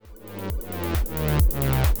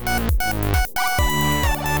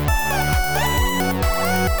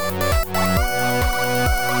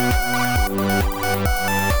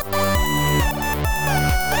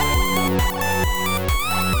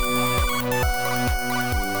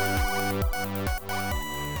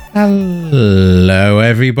Hello,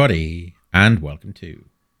 everybody, and welcome to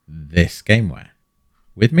This Gameware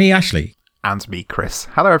with me, Ashley. And me, Chris.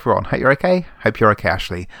 Hello, everyone. Hope you're okay. Hope you're okay,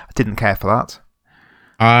 Ashley. I didn't care for that.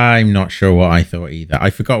 I'm not sure what I thought either. I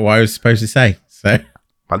forgot what I was supposed to say. So,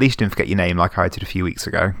 But at least you didn't forget your name like I did a few weeks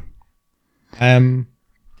ago. I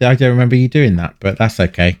don't remember you doing that, but that's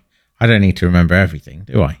okay. I don't need to remember everything,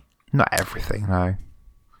 do I? Not everything, no.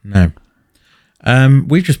 No.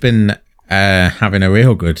 We've just been having a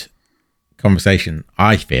real good conversation,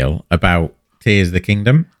 I feel, about Tears of the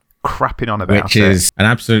Kingdom. Crapping on about which is an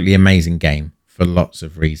absolutely amazing game for lots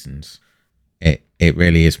of reasons. It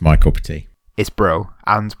really is my cup of tea. It's bro.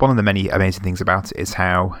 And one of the many amazing things about it is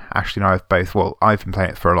how Ashley and I have both, well, I've been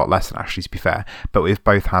playing it for a lot less than Ashley, to be fair, but we've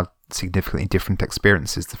both had significantly different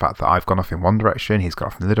experiences. The fact that I've gone off in one direction, he's gone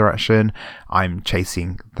off in the other direction, I'm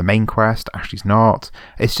chasing the main quest, Ashley's not.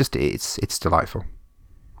 It's just, it's delightful.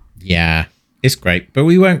 Yeah, it's great, but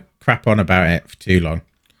we won't crap on about it for too long.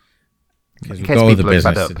 Because we've got all the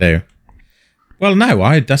business to do. Well,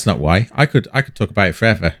 no, that's not why. I could talk about it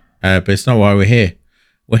forever, but it's not why we're here.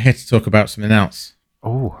 We're here to talk about something else.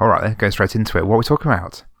 Oh, all right, then. Go straight into it. What are we talking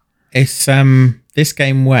about? It's this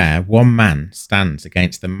game where one man stands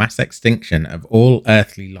against the mass extinction of all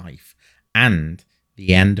earthly life and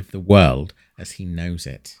the end of the world as he knows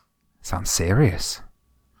it. Sounds serious.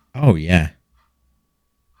 Oh, yeah.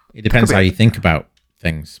 It depends how you think about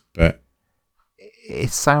things, but...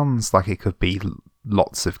 It sounds like it could be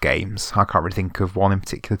lots of games. I can't really think of one in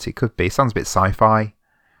particular that it could be. It sounds a bit sci-fi.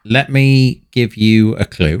 Let me give you a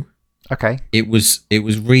clue. Okay. It was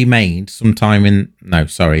remade sometime in... No,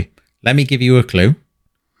 sorry. Let me give you a clue.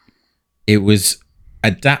 It was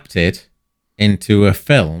adapted into a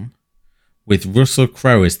film with Russell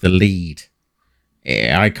Crowe as the lead.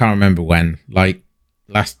 I can't remember when, like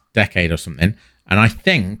last decade or something. And I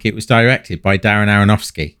think it was directed by Darren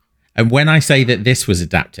Aronofsky. And when I say that this was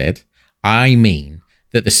adapted, I mean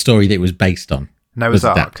that the story that it was based on was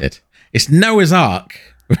adapted. It's Noah's Ark.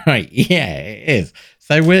 Right, yeah, it is.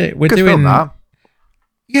 So we're Good doing film, that.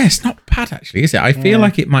 Yeah, it's not bad actually, is it? I feel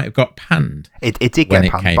like it might have got panned. It did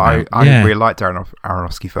get panned, but I really liked Darren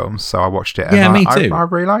Aronofsky films, so I watched it. And me too. I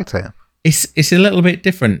really liked it. It's a little bit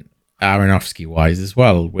different Aronofsky wise as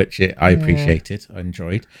well, which I appreciated. I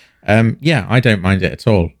enjoyed. I don't mind it at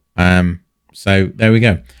all. So there we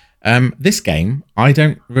go. This game, I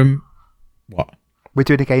don't what? We're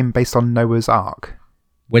doing a game based on Noah's Ark.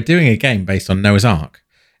 We're doing a game based on Noah's Ark.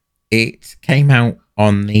 It came out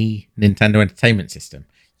on the Nintendo Entertainment System.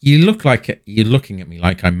 You're looking at me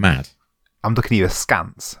like I'm mad. I'm looking at you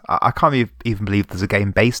askance. I can't even believe there's a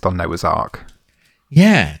game based on Noah's Ark.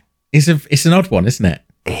 Yeah, it's an odd one, isn't it?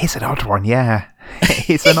 It is an odd one, yeah.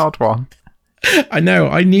 It's an odd one. I know.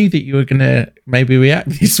 I knew that you were gonna maybe react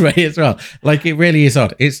this way as well. Like, it really is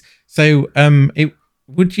odd. It's so.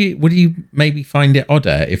 Would you maybe find it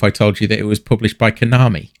odder if I told you that it was published by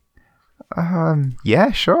Konami?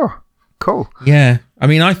 Yeah, sure. Cool. Yeah. I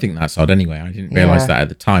mean, I think that's odd anyway. I didn't realise that at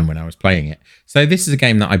the time when I was playing it. So this is a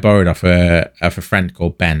game that I borrowed off a friend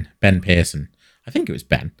called Ben Pearson. I think it was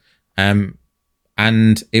Ben.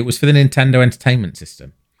 And it was for the Nintendo Entertainment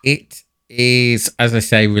System. It is, as I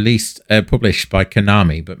say, published by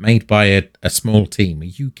Konami, but made by a small team, a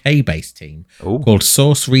UK-based team called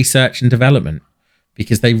Source Research and Development,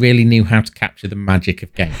 because they really knew how to capture the magic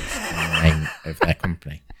of games in the name of their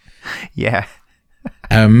company. Yeah.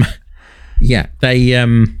 They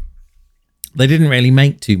didn't really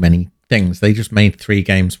make too many things. They just made 3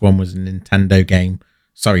 games. One was a Nintendo game.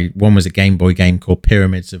 Sorry, one was a Game Boy game called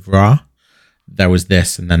Pyramids of Ra. There was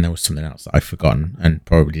this, and then there was something else that I've forgotten and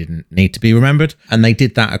probably didn't need to be remembered. And they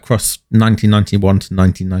did that across 1991 to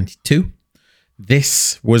 1992.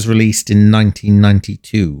 This was released in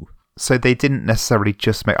 1992. So they didn't necessarily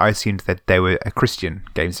just make... I assumed that they were a Christian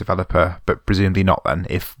games developer, but presumably not then,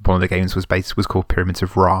 if one of the games was called Pyramids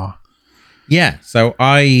of Ra. Yeah, so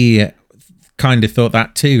I kind of thought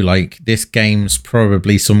that too. Like, this game's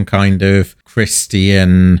probably some kind of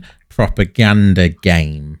Christian propaganda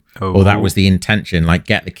game. Or that was the intention, like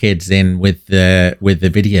get the kids in with the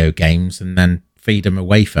video games and then feed them a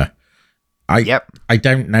wafer. I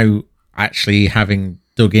don't know, actually, having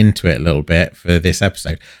dug into it a little bit for this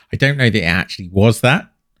episode, I don't know that it actually was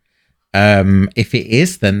that. If it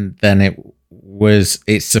is, then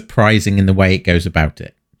it's surprising in the way it goes about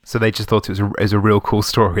it. So they just thought it was a real cool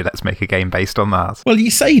story. Let's make a game based on that. Well,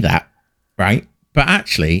 you say that, right? But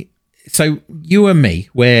actually, so you and me,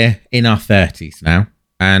 we're in our 30s now.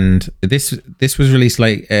 And this was released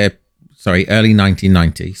early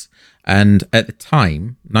 1990s. And at the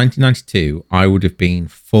time, 1992, I would have been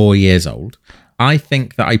 4 years old. I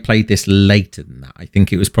think that I played this later than that. I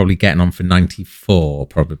think it was probably getting on for 94,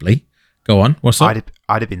 probably. Go on, what's up?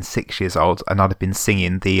 I'd have been 6 years old, and I'd have been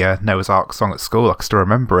singing the Noah's Ark song at school. I can still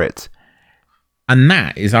remember it. And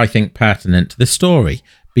that is, I think, pertinent to the story.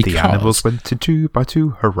 Because the animals went in 2 by 2,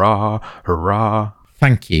 hurrah, hurrah.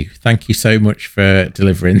 Thank you so much for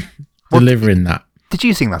delivering that. Did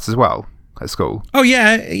you sing that as well at school? Oh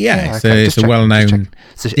yeah. Okay, it's a well-known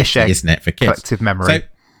dish, isn't it, for kids? Collective memory. So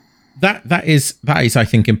that is, I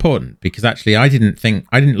think, important, because actually I didn't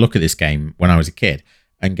look at this game when I was a kid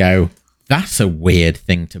and go, that's a weird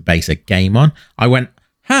thing to base a game on. I went,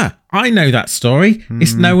 I know that story.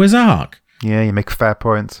 It's Noah's Ark. Yeah, you make a fair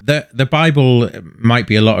point. The Bible might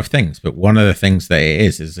be a lot of things, but one of the things that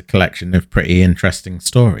it is a collection of pretty interesting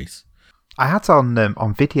stories. I had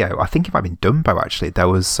on video, I think it might have been Dumbo actually, there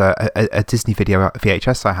was a Disney video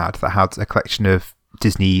VHS I had that had a collection of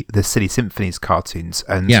Disney, the Silly Symphonies cartoons,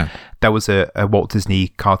 and there was a Walt Disney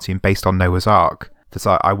cartoon based on Noah's Ark that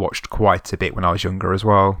I watched quite a bit when I was younger as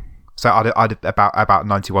well. So I'd about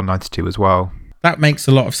 91, 92 as well. That makes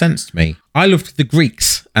a lot of sense to me. I loved the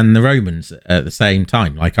Greeks and the Romans at the same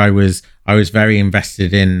time. Like I was very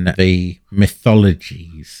invested in the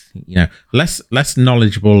mythologies, less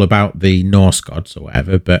knowledgeable about the Norse gods or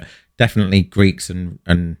whatever, but definitely Greeks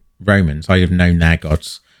and Romans. I'd have known their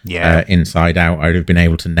gods inside out. I'd have been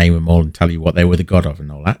able to name them all and tell you what they were the god of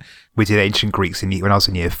and all that. We did ancient Greeks when I was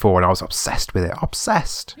in year 4, and I was obsessed with it.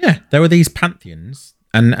 Obsessed. Yeah, there were these pantheons.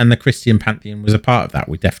 And the Christian pantheon was a part of that.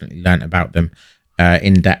 We definitely learnt about them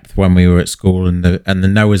in depth when we were at school, and the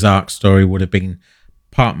Noah's Ark story would have been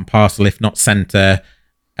part and parcel, if not centre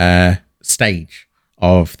stage,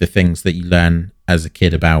 of the things that you learn as a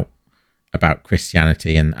kid about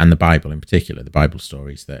Christianity and the Bible in particular, the Bible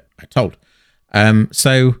stories that are told.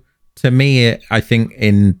 So to me, I think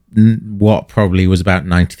in what probably was about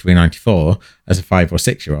 93, 94, as a 5 or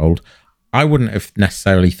 6 year old, I wouldn't have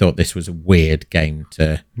necessarily thought this was a weird game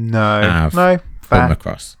to come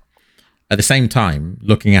across. At the same time,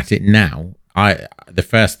 looking at it now, the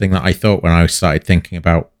first thing that I thought when I started thinking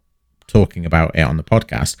about talking about it on the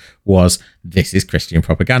podcast was, this is Christian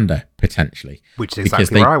propaganda, potentially. Which is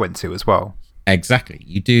exactly where I went to as well. Exactly.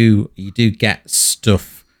 You do get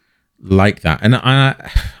stuff like that. And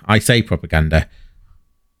I say propaganda,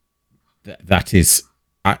 that is...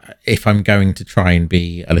 if I'm going to try and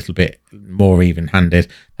be a little bit more even-handed,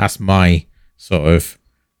 that's my sort of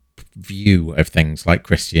view of things like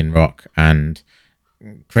Christian rock and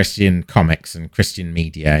Christian comics and Christian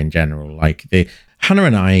media in general. Like Hannah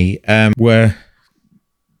and I were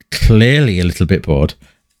clearly a little bit bored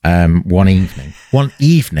one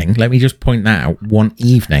evening. Let me just point that out. One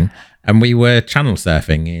evening. And we were channel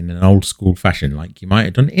surfing in an old school fashion, like you might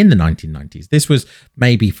have done in the 1990s. This was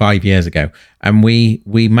maybe 5 years ago. And we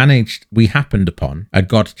happened upon a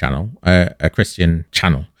God channel, a Christian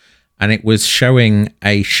channel. And it was showing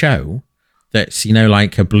a show that's,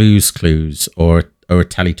 like a Blue's Clues or a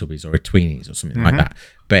Teletubbies or a Tweenies or something like that.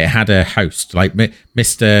 But it had a host, like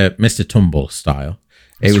Mr. Tumble style.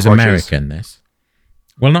 It was Rogers. American, this.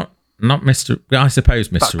 Well, not Mr. I suppose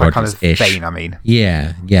Mr. Rogers-ish. Kind of vein, I mean.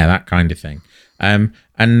 Yeah, that kind of thing. And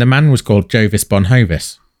the man was called Jovis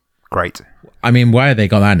Bonhovis. Great. I mean, where they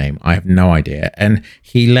got that name, I have no idea. And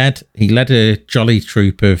he led a jolly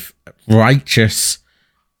troop of righteous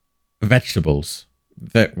vegetables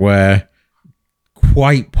that were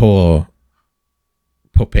quite poor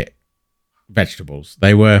puppet vegetables.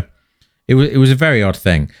 It was a very odd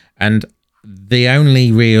thing. And the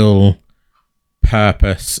only real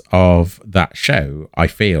purpose of that show, I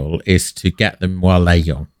feel, is to get them while they're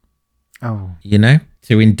young. Oh.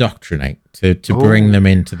 To indoctrinate, to bring them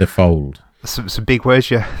into the fold. Some big words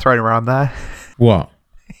you're throwing around there. What?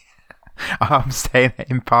 I'm staying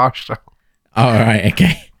impartial. All right,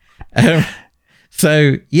 okay.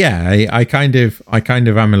 So yeah, I kind of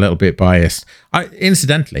am a little bit biased.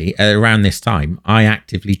 Incidentally, around this time, I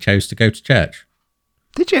actively chose to go to church.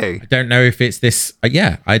 Did you? I don't know if it's this.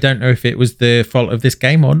 I don't know if it was the fault of this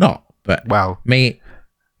game or not. But me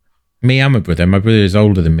and my brother. My brother is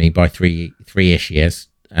older than me by three-ish years.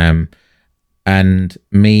 And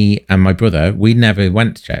me and my brother, we never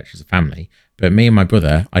went to church as a family. But me and my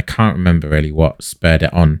brother, I can't remember really what spurred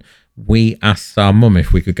it on. We asked our mum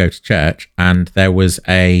if we could go to church, and there was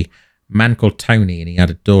a man called Tony, and he had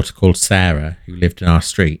a daughter called Sarah who lived in our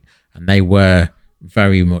street, and they were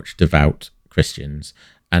very much devout Christians,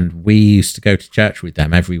 and we used to go to church with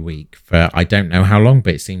them every week for I don't know how long,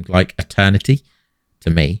 but it seemed like eternity to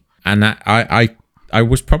me. And I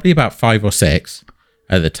was probably about 5 or 6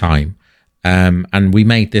 at the time, and we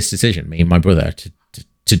made this decision, me and my brother,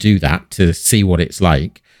 to do that, to see what it's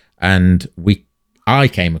like. And we I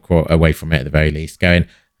came away from it at the very least going,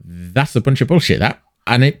 that's a bunch of bullshit, that.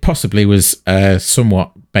 And it possibly was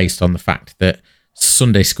somewhat based on the fact that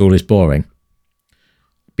Sunday school is boring,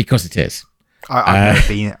 because it is. I've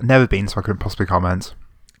never been, so I couldn't possibly comment.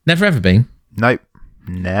 Never ever been? Nope.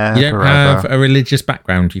 Never. You don't have a religious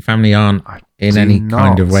background? Your family aren't in any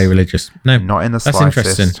kind of way religious? No. Not in the That's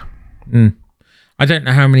slightest. interesting. I don't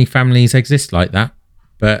know how many families exist like that,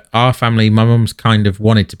 but our family, my mum's kind of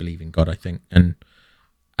wanted to believe in God, I think, and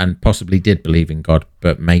possibly did believe in God,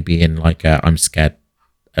 but maybe in like I'm scared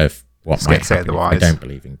of what might happen if I don't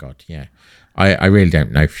believe in God. Yeah. I really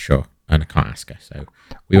don't know for sure, and I can't ask her, so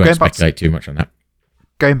we won't speculate too much on that.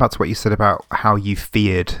 Going back to what you said about how you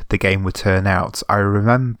feared the game would turn out, I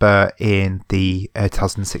remember in the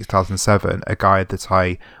 2006-2007, a guy that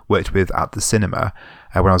I worked with at the cinema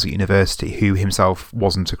when I was at university, who himself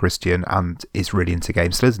wasn't a Christian and is really into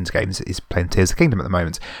games, still is into games, is playing Tears of the Kingdom at the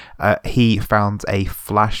moment. He found a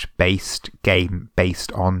Flash-based game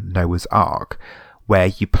based on Noah's Ark, where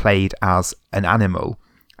you played as an animal,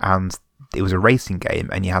 and it was a racing game,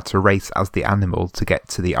 and you had to race as the animal to get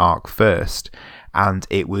to the Ark first. And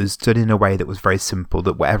it was done in a way that was very simple,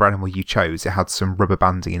 that whatever animal you chose, it had some rubber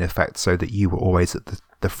banding in effect so that you were always at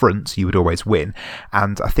the front, so you would always win.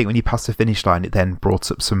 And I think when you passed the finish line, it then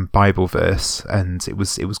brought up some Bible verse, and it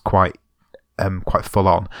was quite full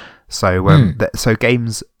on. So so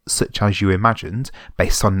games such as you imagined,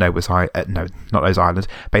 based on Noah's Island,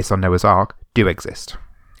 based on Noah's Ark, do exist.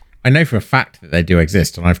 I know for a fact that they do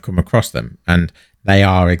exist, and I've come across them, and they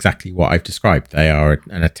are exactly what I've described. They are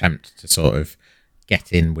an attempt to sort of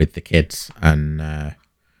get in with the kids and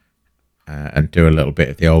do a little bit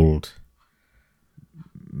of the old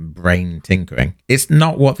brain tinkering. It's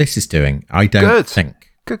not what this is doing, I don't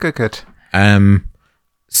think. Good.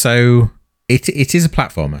 So it is a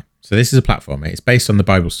platformer. So this is a platformer. It's based on the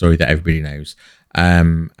Bible story that everybody knows.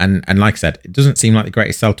 And like I said, it doesn't seem like the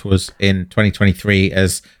greatest sell to us in 2023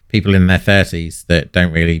 as people in their 30s that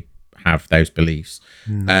don't really have those beliefs.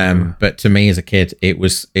 No. But to me as a kid, it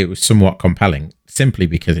was somewhat compelling, simply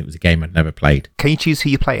because it was a game I'd never played. Can you choose who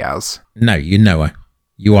you play as? No, you Noah.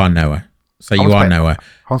 You are Noah. So you are Noah.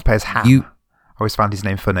 I want to play as Ham. I always found his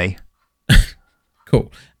name funny.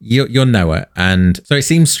 Cool. You're Noah. And so it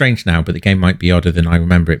seems strange now, but the game might be odder than I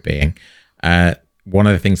remember it being. One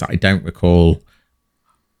of the things that I don't recall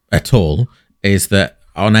at all is that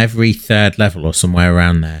on every third level or somewhere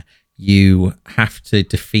around there, you have to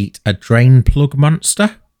defeat a drain plug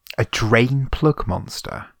monster. A drain plug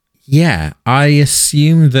monster? Yeah, I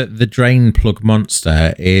assume that the drain plug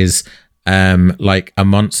monster is like a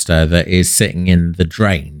monster that is sitting in the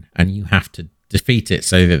drain, and you have to defeat it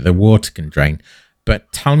so that the water can drain.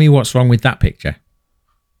 But tell me what's wrong with that picture.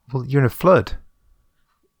 Well, you're in a flood.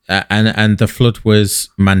 And the flood was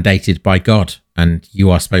mandated by God, and you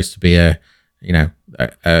are supposed to be a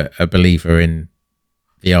believer in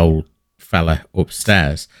the old fella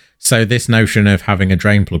upstairs. So this notion of having a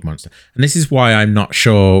drain plug monster, and this is why I'm not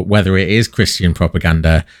sure whether it is Christian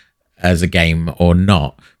propaganda as a game or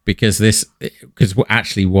not, because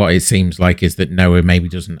actually what it seems like is that Noah maybe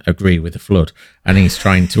doesn't agree with the flood, and he's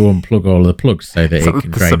trying to unplug all the plugs so that it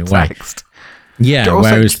can drain away. Yeah,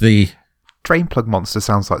 also, whereas the drain plug monster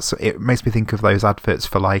sounds like, it makes me think of those adverts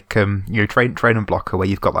for like train and blocker, where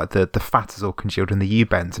you've got like the fat is all congealed in the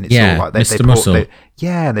U-bends, and it's all like Mr. Muscle.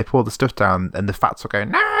 And they pour the stuff down, and the fats are going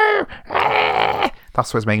no.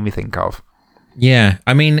 That's what it's making me think of. Yeah,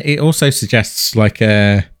 I mean, it also suggests like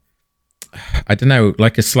a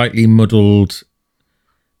slightly muddled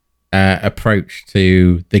approach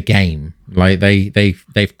to the game. Like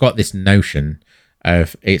they've got this notion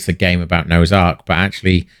of it's a game about Noah's Ark, but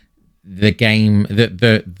actually the game,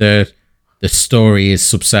 the story is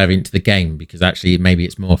subservient to the game, because actually maybe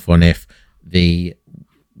it's more fun if the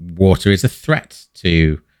water is a threat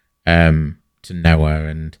to Noah,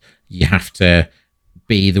 and you have to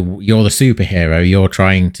you're the superhero, you're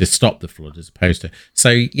trying to stop the flood, as opposed to, so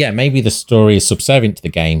yeah, maybe the story is subservient to the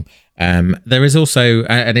game. There is also,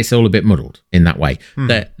 and it's all a bit muddled in that way,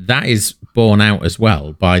 that is borne out as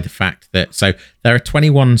well by the fact that, so there are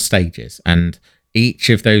 21 stages, and each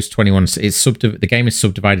of those 21 the game is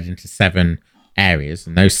subdivided into 7 areas,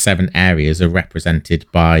 and those 7 areas are represented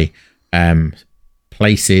by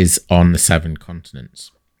places on the 7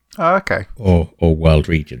 continents. Oh, okay. Or world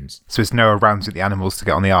regions. So it's Noah rounds with the animals to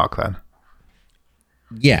get on the Ark then?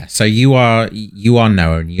 Yeah, so you are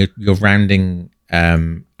Noah, and you're rounding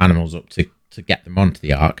animals up to get them onto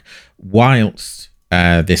the Ark whilst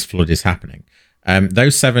this flood is happening.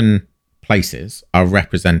 Those 7 places are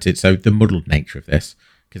represented, so the muddled nature of this,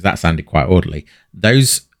 because that sounded quite orderly,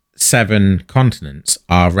 those 7 continents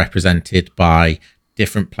are represented by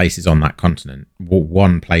different places on that continent,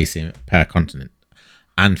 one place per continent.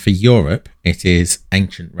 And for Europe, it is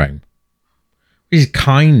ancient Rome, which is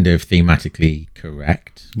kind of thematically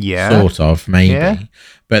correct. Yeah. Sort of, maybe. Yeah.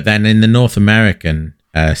 But then in the North American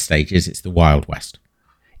stages, it's the Wild West.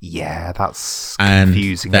 Yeah, that's And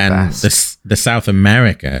confusing. then At best. the South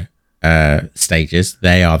America stages,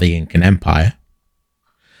 they are the Incan Empire.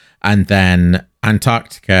 And then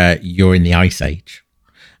Antarctica, you're in the Ice Age.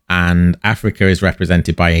 And Africa is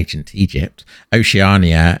represented by ancient Egypt.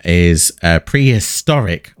 Oceania is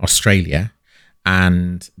prehistoric Australia.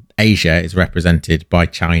 And Asia is represented by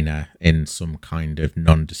China in some kind of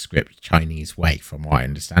nondescript Chinese way, from what I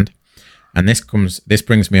understand. And this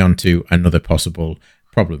brings me on to another possible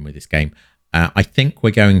problem with this game. I think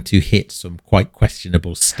we're going to hit some quite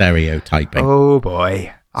questionable stereotyping. Oh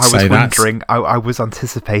boy. I was wondering, I was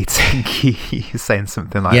anticipating you saying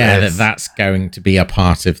something like this. Yeah, that's going to be a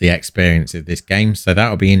part of the experience of this game. So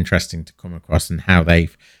that'll be interesting to come across, and how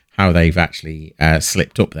they've actually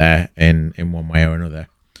slipped up there in one way or another.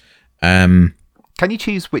 Can you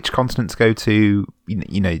choose which continent to go to?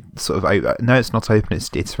 Sort of. No, it's not open.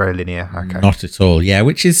 It's very linear. Okay. Not at all. Yeah,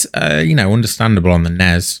 which is understandable on the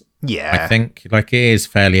NES. Yeah, I think it is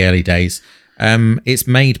fairly early days. It's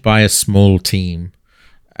made by a small team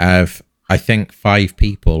of, I think, 5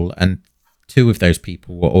 people, and 2 of those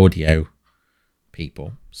people were audio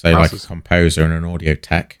people, so like a composer and an audio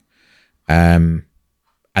tech, and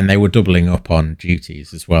they were doubling up on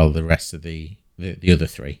duties as well. The rest of the other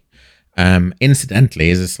 3. Incidentally,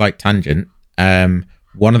 as a slight tangent,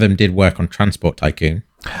 one of them did work on Transport Tycoon.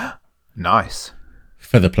 Nice.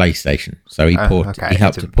 For the PlayStation, so he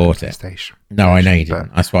helped to port it. No, I know you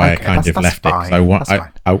didn't. That's why I kind of left it.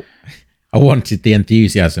 So I wanted the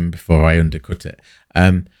enthusiasm before I undercut it.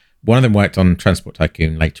 One of them worked on Transport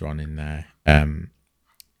Tycoon later on in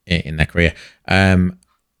their career.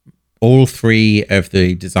 All 3 of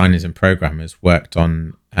the designers and programmers worked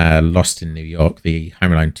on Lost in New York, the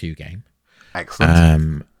Home Alone 2 game.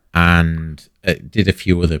 Excellent. And did a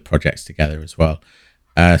few other projects together as well.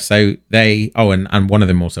 So they and one of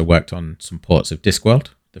them also worked on some ports of Discworld,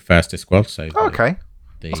 the first Discworld. So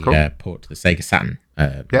the port to the Sega Saturn,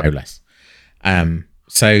 no less.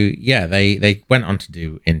 So yeah, they went on to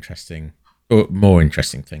do more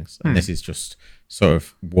interesting things, and this is just sort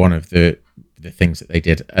of one of the things that they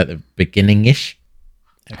did at the beginning-ish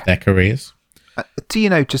of their careers. Do you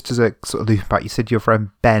know, just as a sort of loop back, you said your friend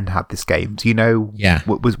Ben had this game. Do you know? Yeah.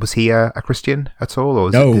 Was he a Christian at all,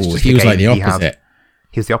 or no? He was like the opposite.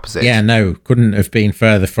 He was the opposite. Yeah, no, couldn't have been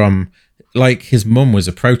further from. Like, his mum was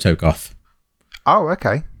a proto-goth. Oh,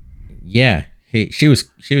 okay. Yeah, she was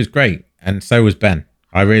great, and so was Ben.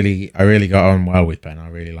 I really got on well with Ben. I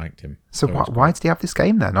really liked him. So why did he have this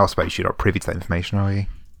game then? I suppose you're not privy to that information, are you?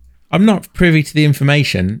 I'm not privy to the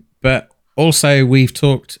information, but also we've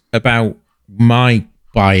talked about my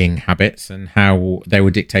buying habits and how they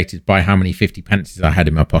were dictated by how many 50 pences I had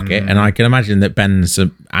in my pocket, and I can imagine that Ben's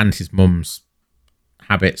and his mum's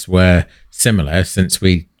habits were similar, since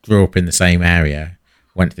we grew up in the same area,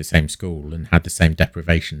 went to the same school, and had the same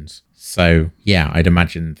deprivations. So yeah, I'd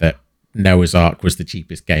imagine that Noah's Ark was the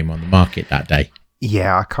cheapest game on the market that day.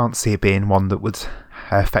 Yeah, I can't see it being one that would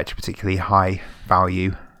fetch a particularly high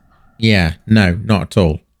value. Yeah, no, not at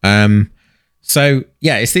all. So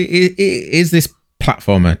yeah, it is this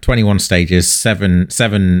platformer, 21 stages,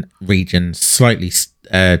 seven regions, slightly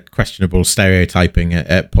questionable stereotyping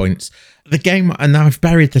at points. The game, and I've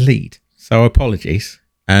buried the lead, so apologies.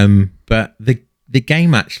 But the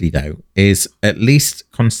game actually, though, is at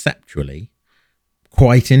least conceptually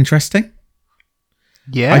quite interesting.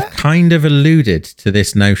 Yeah, I've kind of alluded to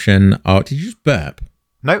this notion of. Did you just burp?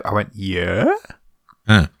 No, I went yeah.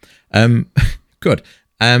 Good.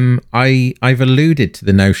 I've alluded to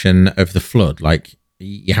the notion of the flood, like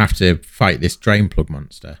you have to fight this drain plug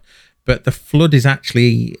monster, but the flood is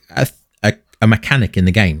actually a mechanic in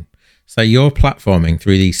the game. So you're platforming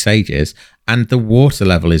through these stages, and the water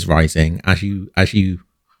level is rising as you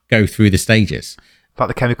go through the stages. Like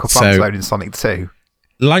the chemical plant zone in Sonic 2.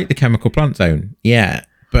 Like the chemical plant zone, yeah.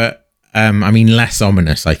 But I mean, less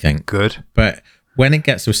ominous, I think. Good. But when it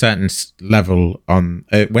gets to a certain level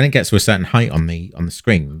when it gets to a certain height on the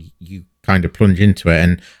screen, you kind of plunge into it,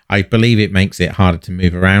 and I believe it makes it harder to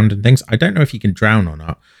move around and things. I don't know if you can drown or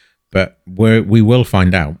not, but we will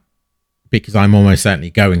find out, because I'm almost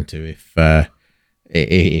certainly going to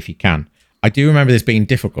if you can. I do remember this being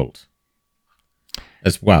difficult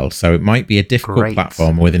as well, so it might be a difficult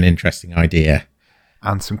platform with an interesting idea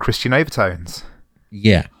and some Christian overtones.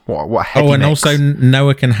 Yeah. What heavy and also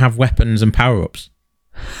Noah can have weapons and power-ups.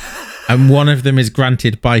 And one of them is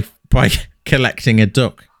granted by by collecting a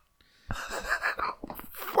duck.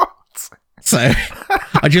 What? So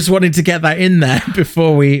I just wanted to get that in there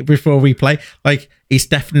before we play. Like, it's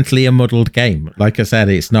definitely a muddled game. Like I said,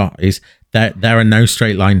 it's not. There are no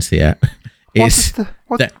straight lines here.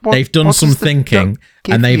 They've done some thinking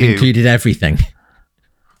and they've included everything.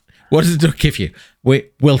 What does the duck give you?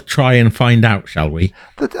 We'll try and find out, shall we?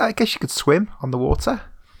 I guess you could swim on the water.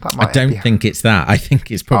 I don't think it's that. I think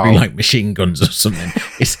it's probably like machine guns or something.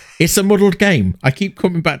 It's a muddled game. I keep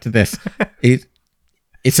coming back to this.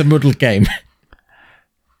 It's a muddled game.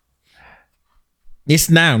 It's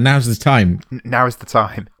now. Now's the time. Now is the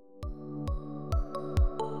time.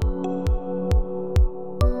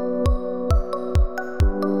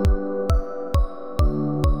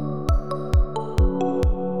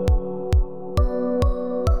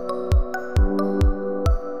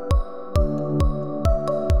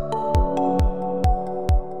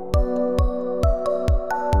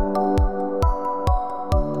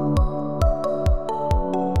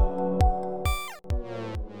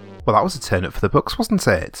 Well, that was a turn up for the books, wasn't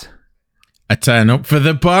it? A turn up for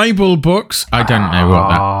the Bible books. I don't know what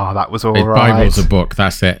that. Oh, that was all the right. Bible's a book.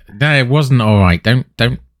 That's it. No, it wasn't all right. Don't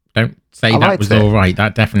say that was all right.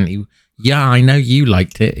 That definitely. Yeah, I know you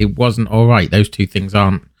liked it. It wasn't all right. Those two things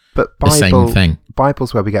aren't the same thing.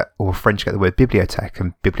 Bible's where we get, or French get the word bibliothèque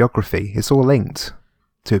and bibliography. It's all linked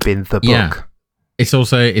to it being the book. Yeah. It's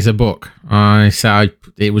a book. I said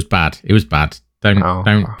it was bad. It was bad.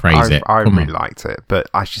 Don't praise it. I really liked it, but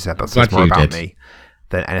as you said, that's more about me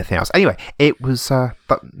than anything else. Anyway, it was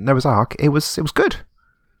Noah's Ark. It was good.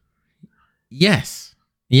 Yes,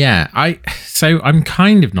 yeah. So I'm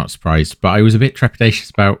kind of not surprised, but I was a bit trepidatious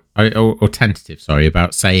about, or tentative, sorry,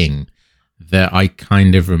 about saying that I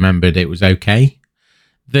kind of remembered it was okay.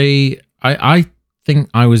 I think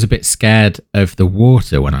I was a bit scared of the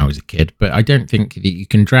water when I was a kid, but I don't think that you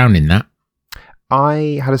can drown in that.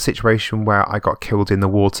 I had a situation where I got killed in the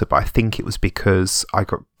water, but I think it was because I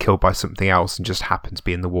got killed by something else and just happened to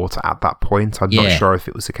be in the water at that point. I'm not sure if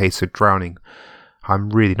it was a case of drowning. I'm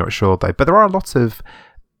really not sure, though. But there are a lot of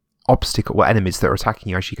enemies that are attacking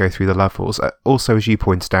you as you go through the levels. Also, as you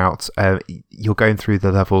pointed out, you're going through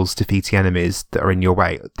the levels defeating enemies that are in your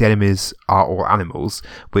way. The enemies are all animals,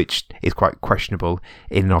 which is quite questionable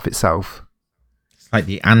in and of itself. It's like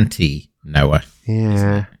the anti-Noah.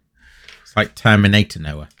 Yeah. It's like Terminator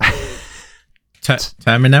Noah.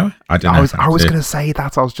 Terminator? I don't know. I was going to say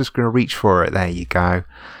that. I was just going to reach for it. There you go.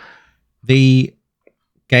 The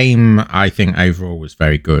game, I think, overall was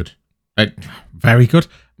very good. Very good?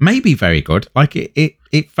 Maybe very good. Like,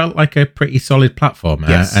 it felt like a pretty solid platformer.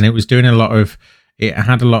 Yes. And it was doing it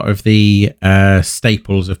had a lot of the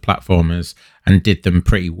staples of platformers and did them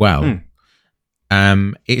pretty well.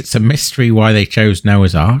 It's a mystery why they chose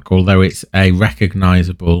Noah's Ark, although it's a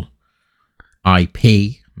recognisable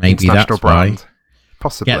IP, maybe that's brand. Why.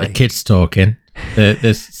 Possibly. Get the kids talking. The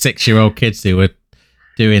 6-year-old kids who were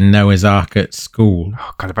doing Noah's Ark at school.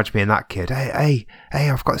 Oh, God, imagine being that kid. Hey!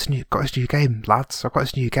 I've got this new game, lads. I've got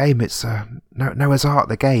this new game. It's Noah's Ark,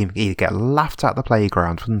 the game. He'd get laughed at the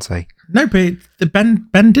playground, wouldn't he? No, but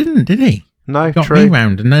Ben didn't, did he? No, he got true. me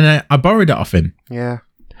round, and then I borrowed it off him. Yeah,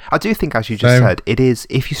 I do think, as you just said, it is.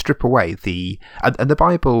 If you strip away and the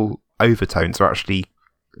Bible overtones are actually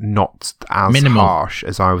not as minimal, harsh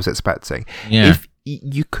as I was expecting. Yeah. If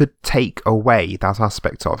you could take away that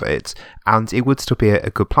aspect of it, and it would still be a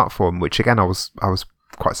good platform, which again I was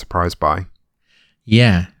quite surprised by.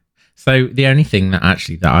 Yeah. So the only thing that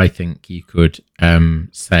I think you could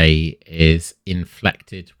say is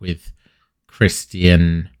inflected with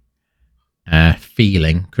Christian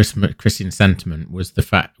feeling, Christian sentiment, was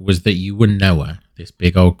that you were Noah, this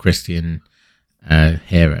big old Christian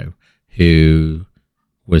hero who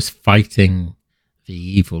was fighting the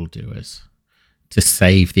evildoers to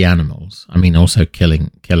save the animals. I mean, also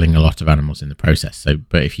killing a lot of animals in the process. So,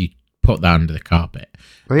 but if you put that under the carpet,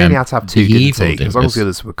 well, he only had to have two, didn't he? As long as the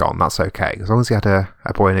others were gone, that's okay. As long as he had a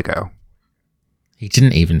boy and a girl. He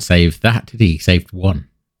didn't even save that, did he? He saved one.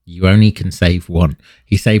 You only can save one.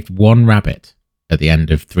 He saved one rabbit at the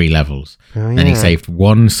end of 3 levels, and he saved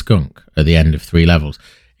one skunk at the end of 3 levels.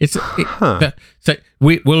 So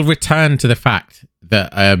we'll return to the fact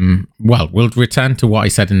that we'll return to what I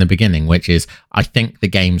said in the beginning, which is I think the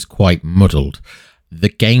game's quite muddled. The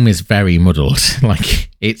game is very muddled. Like,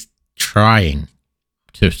 it's trying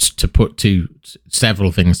to put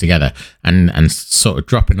several things together and sort of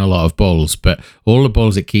dropping a lot of balls, but all the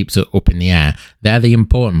balls it keeps up in the air, they're the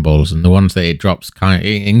important balls, and the ones that it drops kind of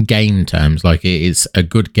in game terms, like it is a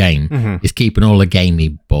good game, is keeping all the gamey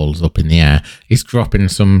balls up in the air. It's dropping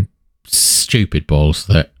some stupid balls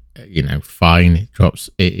that fine. It drops.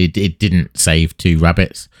 It didn't save 2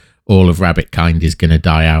 rabbits. All of rabbit kind is going to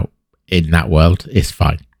die out in that world. It's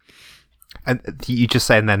fine. And you just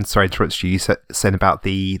saying then, sorry to interrupt you, you saying about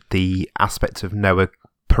the aspect of Noah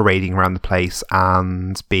parading around the place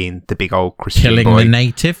and being the big old Christian killing boy. the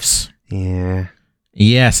natives.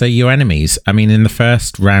 Yeah, so your enemies, I mean, in the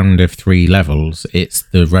first round of 3 levels, it's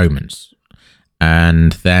the Romans.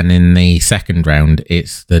 And then in the second round,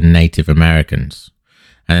 it's the Native Americans.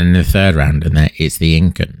 And in the third round, it's the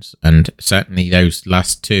Incans. And certainly those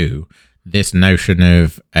last 2, this notion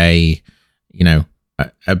of a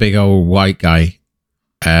big old white guy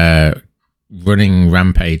running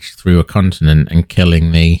rampage through a continent and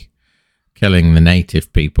killing the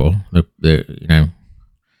native people,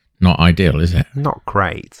 not ideal, is it? Not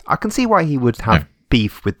great. I can see why he would have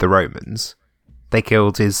beef with the Romans. They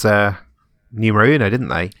killed his numero uno, didn't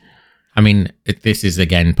they? I mean, this is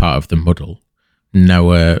again part of the muddle.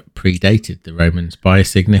 Noah predated the Romans by a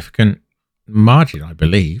significant margin, I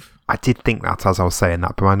believe. I did think that as I was saying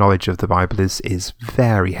that, but my knowledge of the Bible is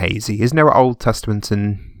very hazy. Is Noah Old Testament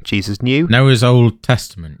and Jesus New? Noah's Old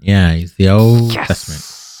Testament, yeah, he's the Old Testament.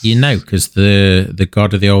 Because the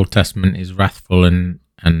God of the Old Testament is wrathful and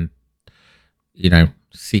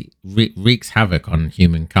wreaks havoc on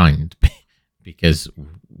humankind because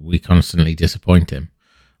we constantly disappoint him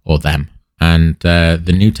or them. And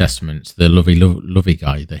the New Testament's the lovey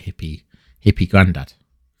guy, the hippie granddad.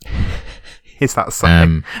 Is that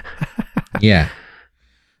something? Yeah.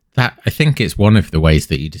 That, I think it's one of the ways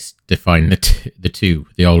that you just define the two,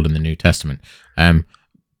 the Old and the New Testament.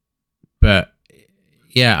 But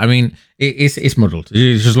yeah, I mean, it's muddled.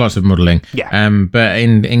 There's just lots of muddling. Yeah. But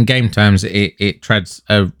in game terms, it treads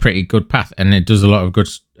a pretty good path, and it does a lot of good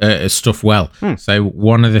stuff well. So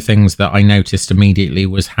one of the things that I noticed immediately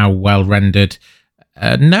was how well rendered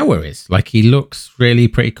Noah is. Like, he looks really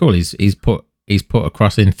pretty cool. He's put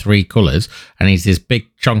across in 3 colours, and he's this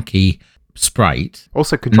big chunky sprite.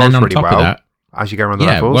 Also controls really well as you go around the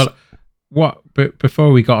levels. But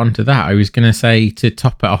before we got onto that, I was going to say, to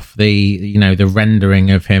top it off, the rendering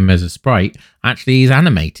of him as a sprite, actually he's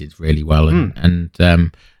animated really well, and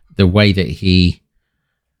the way that he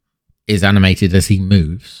is animated as he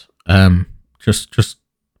moves, just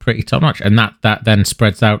pretty top notch, and that then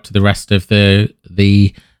spreads out to the rest of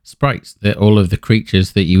the sprites, that all of the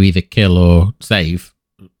creatures that you either kill or save,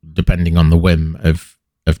 depending on the whim of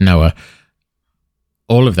Noah.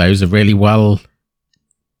 All of those are really well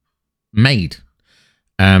made.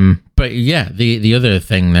 But yeah, the other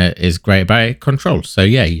thing that is great about it, controls. So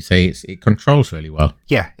yeah, you say it controls really well.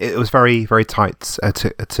 Yeah, it was very, very tight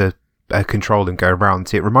to control and go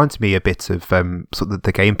around. It reminds me a bit of sort of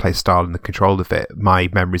the gameplay style and the control of it. My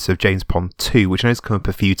memories of James Bond 2, which I know has come up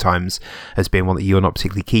a few times as being one that you're not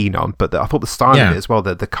particularly keen on, but I thought the style of it as well,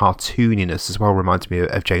 the cartooniness as well, reminds me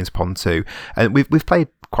of James Bond 2. And we've played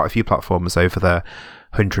quite a few platformers over the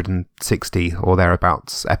 160 or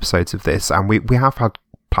thereabouts episodes of this, and we have had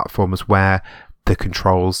platformers where the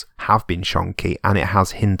controls have been shonky, and it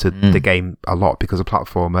has hindered the game a lot, because a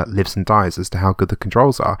platformer lives and dies as to how good the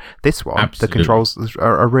controls are. This one, the controls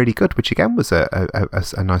are really good, which again was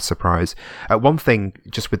a nice surprise. One thing,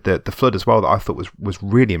 just with the flood as well, that I thought was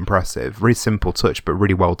really impressive, really simple touch, but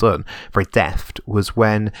really well done, very deft, was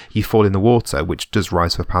when you fall in the water, which does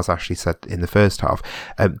rise up, as Ashley said in the first half.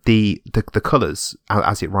 The colours,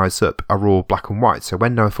 as it rises up, are all black and white. So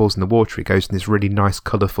when Noah falls in the water, it goes in this really nice,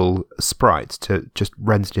 colourful sprite to just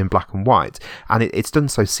rendered in black and white, and it's done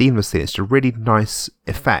so seamlessly. It's a really nice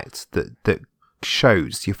effect that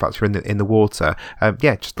shows the fact you're in the water.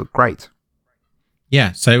 Just look great.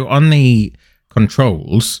 Yeah, so on the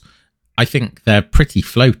controls, I think they're pretty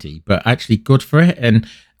floaty, but actually good for it. And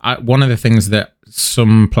one of the things that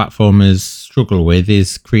some platformers struggle with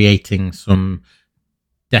is creating some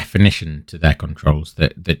definition to their controls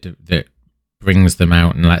that brings them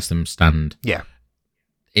out and lets them stand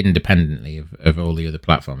independently of all the other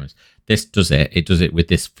platformers. This does it. It does it with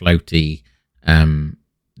this floaty,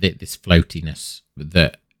 this floatiness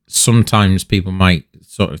that sometimes people might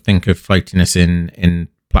sort of think of floatiness in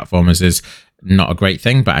platformers as not a great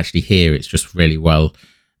thing, but actually here it's just really well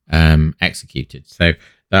executed. So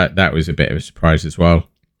that was a bit of a surprise as well.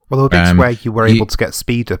 Well, there were bits where you were able to get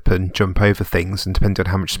speed up and jump over things, and depending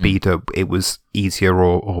on how much speed up, it was easier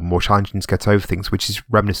or more challenging to get over things, which is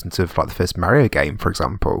reminiscent of like the first Mario game, for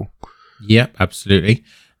example. Yep, absolutely.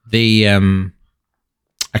 I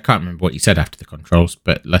can't remember what you said after the controls,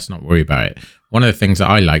 but let's not worry about it. One of the things that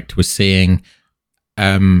I liked was seeing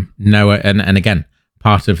Noah, and again,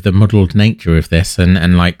 part of the muddled nature of this,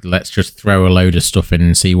 and like, let's just throw a load of stuff in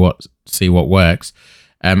and see what works.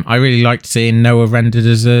 I really liked seeing Noah rendered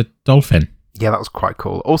as a dolphin. Yeah, that was quite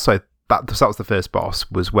cool. Also, that was the first boss,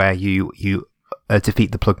 was where you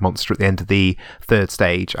defeat the plug monster at the end of the third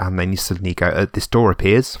stage, and then you suddenly go, this door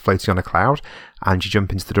appears floating on a cloud, and you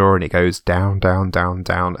jump into the door and it goes down, down, down,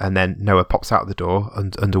 down, and then Noah pops out of the door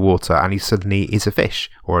underwater, and he suddenly is a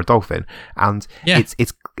fish or a dolphin, and it's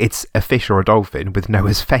a fish or a dolphin with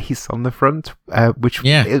Noah's face on the front, which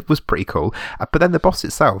it was pretty cool. But then the boss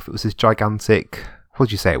itself, it was this gigantic... What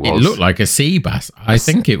did you say it was? It looked like a sea bass. I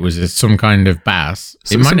think it was some kind of bass.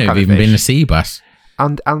 It might have even been a sea bass.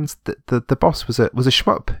 And the boss was a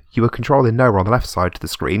shmup. You were controlling Noah on the left side of the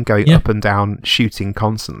screen, going up and down, shooting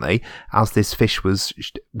constantly, as this fish was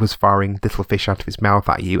firing little fish out of his mouth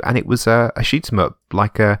at you, and it was a shoot 'em up,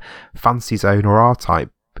 like a Fantasy Zone or R-Type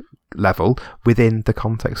level within the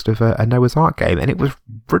context of a Noah's Ark game, and it was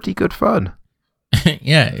pretty good fun.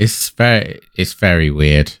 Yeah, it's very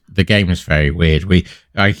weird. The game is very weird.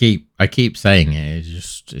 I keep saying it.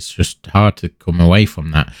 It's just hard to come away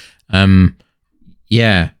from that.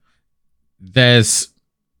 Yeah, there's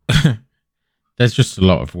just a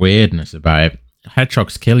lot of weirdness about it.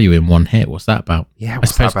 Hedgehogs kill you in one hit. What's that about? Yeah, I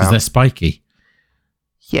suppose because they're spiky.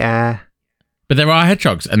 Yeah. But there are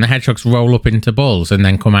hedgehogs, and the hedgehogs roll up into balls and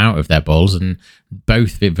then come out of their balls, and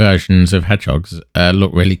both versions of hedgehogs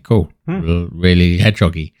look really cool, really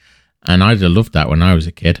hedgehoggy. And I'd have loved that when I was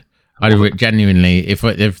a kid. I'd have genuinely, if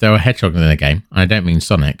there were hedgehogs in the game, and I don't mean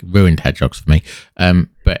Sonic, ruined hedgehogs for me,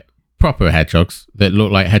 but proper hedgehogs that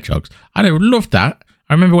look like hedgehogs, I'd have loved that.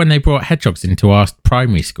 I remember when they brought hedgehogs into our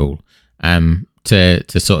primary school to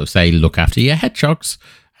sort of say, look after your hedgehogs.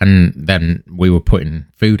 And then we were putting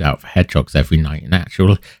food out for hedgehogs every night, and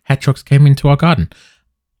actual hedgehogs came into our garden.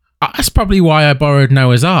 That's probably why I borrowed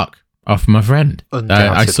Noah's Ark off my friend.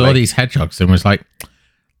 I saw these hedgehogs and was like,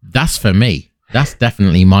 that's for me. That's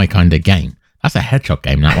definitely my kind of game. That's a hedgehog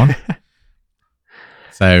game, that one.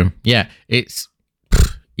 So, yeah, it's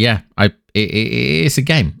a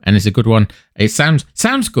game, and it's a good one. It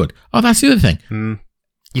sounds good. Oh, that's the other thing.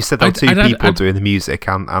 You said there were two people doing the music,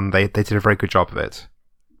 and they did a very good job of it.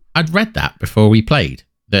 I'd read that before we played,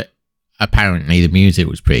 that apparently the music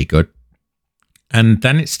was pretty good. And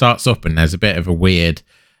then it starts up and there's a bit of a weird,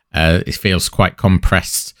 it feels quite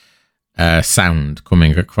compressed sound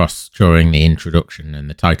coming across during the introduction and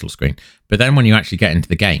the title screen. But then when you actually get into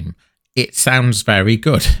the game, it sounds very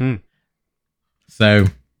good. So,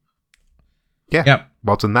 yeah,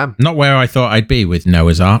 well done them. Not where I thought I'd be with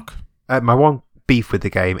Noah's Ark. My one beef with the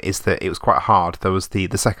game is that it was quite hard. There was the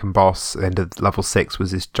second boss at the end of level 6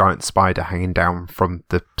 was this giant spider hanging down from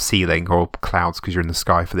the ceiling or clouds, because you're in the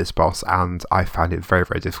sky for this boss, and I found it very,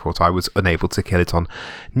 very difficult. I was unable to kill it on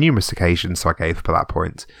numerous occasions, so I gave up at that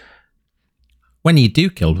point. When you do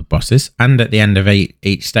kill the bosses, and at the end of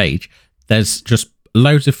each stage, there's just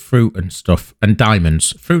loads of fruit and stuff, and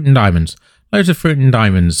diamonds, fruit and diamonds. Loads of fruit and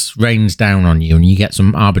diamonds rains down on you, and you get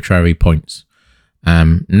some arbitrary points.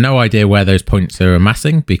 No idea where those points are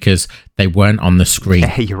amassing, because they weren't on the screen.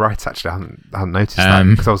 Yeah, you're right, actually. I hadn't noticed that,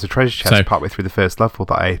 because I was a treasure chest partway through the first level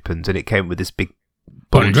that I opened, and it came with this big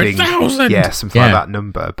 100,000! Yeah, something like that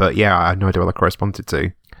number. But yeah, I had no idea what that corresponded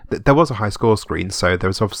to. There was a high score screen, so there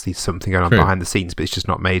was obviously something going on behind the scenes, but it's just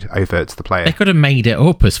not made overt to the player. They could have made it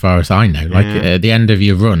up, as far as I know. Like, at the end of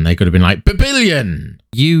your run, they could have been like, "Babillion!"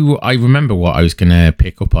 I remember what I was going to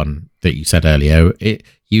pick up on that you said earlier.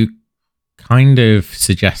 You kind of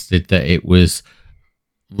suggested that it was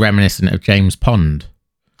reminiscent of James Pond.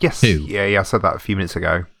 Yes. 2. Yeah, I said that a few minutes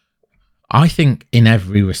ago. I think in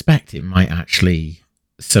every respect it might actually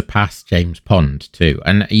surpass James Pond 2.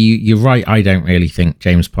 And you're right, I don't really think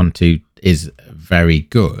James Pond 2 is very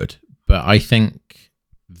good, but I think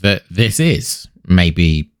that this is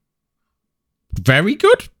maybe very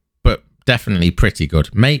good, but definitely pretty good.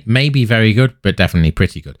 Maybe very good, but definitely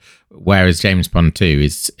pretty good. Whereas James Pond 2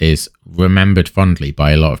 is remembered fondly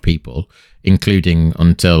by a lot of people, including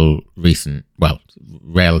until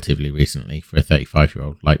relatively recently for a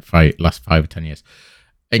 35-year-old, like last 5 or 10 years,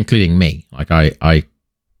 including me. Like I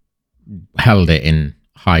held it in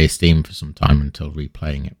high esteem for some time until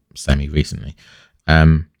replaying it semi-recently.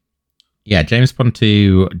 James Pond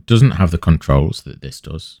 2 doesn't have the controls that this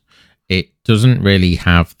does. It doesn't really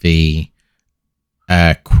have the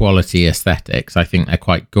quality aesthetics. I think they're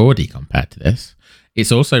quite gaudy compared to this.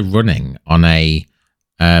 It's also running on a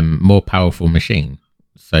more powerful machine,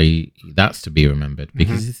 so that's to be remembered,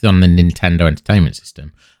 because it's on the Nintendo Entertainment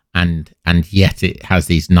System, and yet it has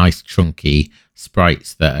these nice chunky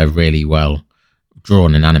sprites that are really well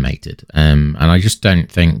drawn and animated. And I just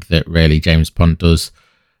don't think that really James Pond does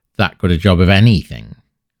that good a job of anything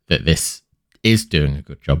that this is doing a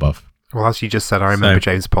good job of. Well, as you just said, I remember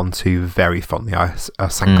James Bond 2 very fondly. I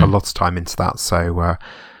sank a lot of time into that, so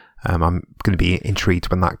I'm going to be intrigued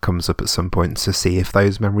when that comes up at some point to see if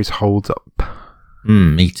those memories hold up.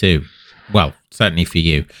 Me too. Well, certainly for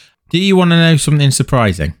you. Do you want to know something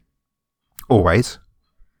surprising? Always.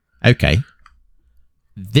 Okay.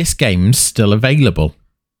 This game's still available.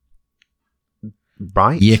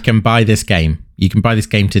 Right. You can buy this game. You can buy this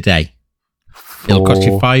game today. It'll cost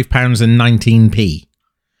you £5.19.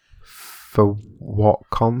 For what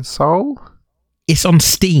console? It's on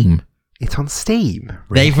Steam. It's on Steam?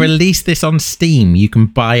 Really? They've released this on Steam. You can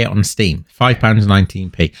buy it on Steam.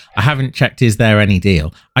 £5.19. I haven't checked, is there any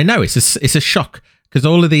deal? I know, it's a shock, because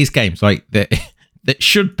all of these games, like, that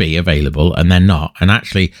should be available, and they're not. And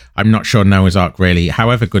actually, I'm not sure Noah's Ark really,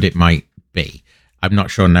 however good it might be, I'm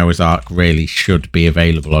not sure Noah's Ark really should be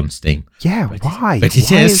available on Steam. Yeah, why? But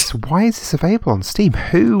it is. Why is this available on Steam?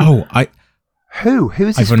 Who? Who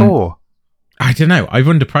is this for? I don't know. I've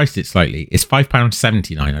underpriced it slightly. It's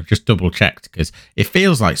 £5.79. I've just double checked because it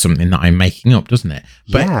feels like something that I'm making up, doesn't it?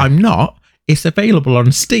 But yeah. I'm not. It's available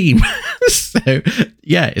on Steam. So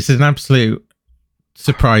yeah, it's an absolute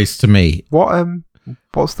surprise to me.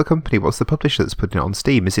 What's the company? What's the publisher that's putting it on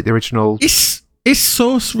Steam? Is it the original? It's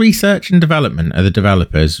Source Research and Development are the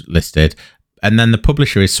developers listed, and then the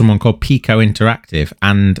publisher is someone called Pico Interactive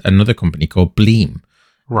and another company called Bleem.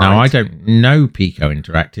 Right. Now, I don't know Pico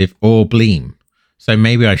Interactive or Bleem, so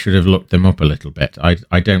maybe I should have looked them up a little bit.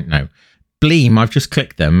 I don't know. Bleem, I've just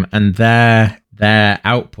clicked them, and their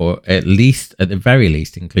output, at the very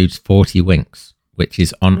least, includes 40 Winks, which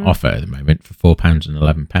is on offer at the moment for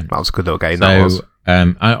 £4.11. That was a good little game. So, that was.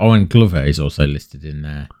 And Glover is also listed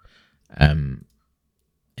in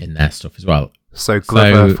their stuff as well. So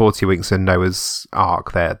Glover, 40 Winks, and Noah's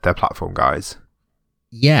Ark, they're platform guys.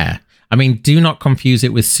 Yeah. I mean, do not confuse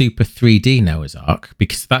it with Super 3D Noah's Ark,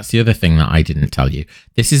 because that's the other thing that I didn't tell you.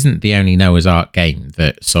 This isn't the only Noah's Ark game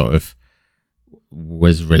that sort of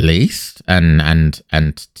was released and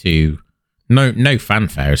to no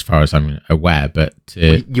fanfare as far as I'm aware, but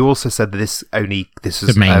you also said that this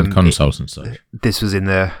was the main consoles and such. This was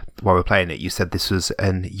while we're playing it, you said this was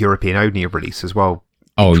an European only release as well.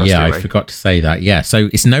 Oh yeah, I forgot to say that. Yeah, so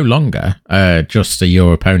it's no longer just a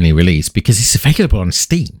Europe only release because it's available on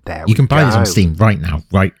Steam. You can buy this on Steam right now,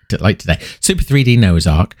 like today. Super 3D Noah's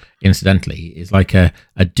Ark, incidentally, is like a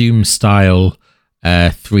Doom style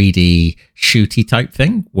 3D shooty type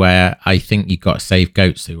thing where I think you've got to save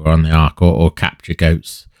goats who are on the Ark or capture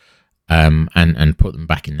goats and put them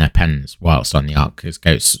back in their pens whilst on the Ark, because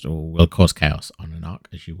goats will cause chaos on an Ark,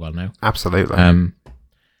 as you well know. Absolutely.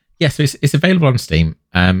 Yeah, so it's available on Steam.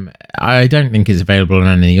 I don't think it's available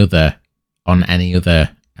on any other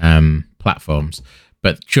platforms,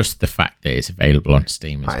 but just the fact that it's available on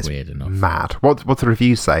Steam is weird enough. Mad. What do the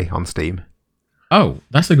reviews say on Steam? Oh,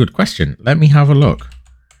 that's a good question. Let me have a look.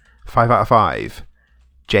 5 out of 5.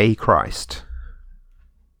 J. Christ.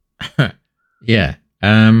 Yeah.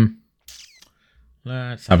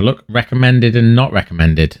 Let's have a look. Recommended and not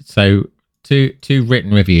recommended. So two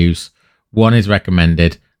written reviews. One is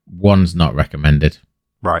recommended. One's not recommended.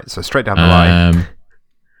 Right, so straight down the line.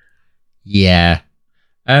 Yeah.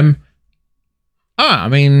 I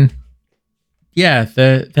mean, yeah,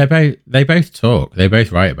 they both talk. They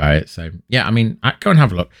both write about it. So yeah, I mean, go and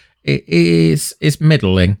have a look. It's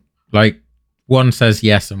middling. Like, one says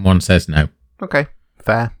yes and one says no. Okay,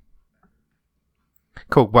 fair.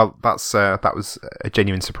 Cool. Well, that was a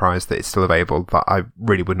genuine surprise that it's still available. That I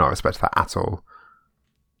really would not expect that at all.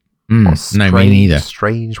 No, me neither.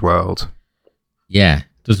 Strange world. Yeah,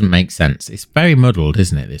 doesn't make sense. It's very muddled,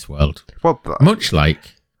 isn't it, this world? Well, much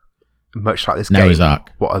like this Noah's game.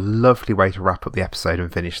 Ark. What a lovely way to wrap up the episode and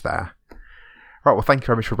finish there. Right, well, thank you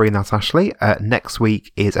very much for bringing that, Ashley. Next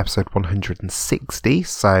week is episode 160,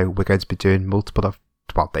 so we're going to be doing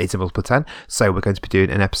days of multiple 10, so we're going to be doing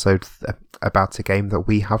an episode about a game that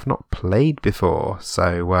we have not played before,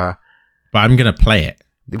 so... but I'm going to play it.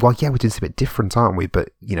 Well, yeah, we're doing something different, aren't we?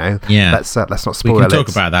 But yeah. Let's not spoil it. We can talk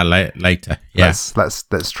about that later. Yeah,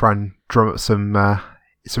 let's try and drum up some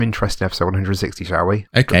interest in episode 160, shall we?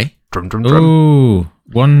 Okay. Drum. Ooh,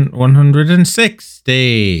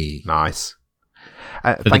 160. Nice.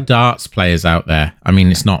 For the darts players out there, I mean,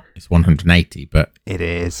 it's 180, but it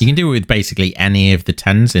is. You can do it with basically any of the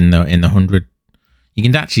 10s in the 100. You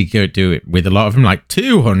can actually go do it with a lot of them, like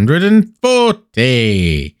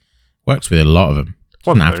 240. Works with a lot of them.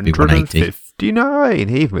 Doesn't have to be 180. 159,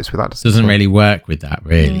 even with that. Doesn't really work with that,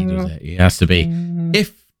 really, does it? It has to be 59.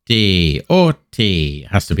 D or T.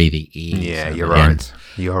 Has to be the E. Yeah, you're right.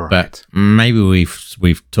 You're right. But maybe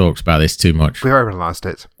we've talked about this too much. We've overanalyzed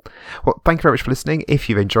it. Well, thank you very much for listening. If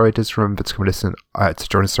you've enjoyed us, remember to come and listen to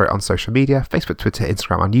join us on social media, Facebook, Twitter,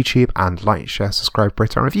 Instagram, and YouTube, and like, share, subscribe,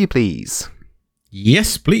 rate, and review, please.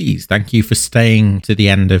 Yes, please. Thank you for staying to the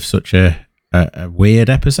end of such a weird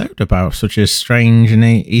episode about such a strange and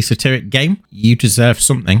esoteric game. You deserve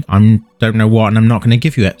something. I don't know what, and I'm not going to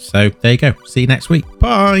give you it. So there you go. See you next week.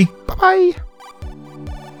 Bye. Bye-bye.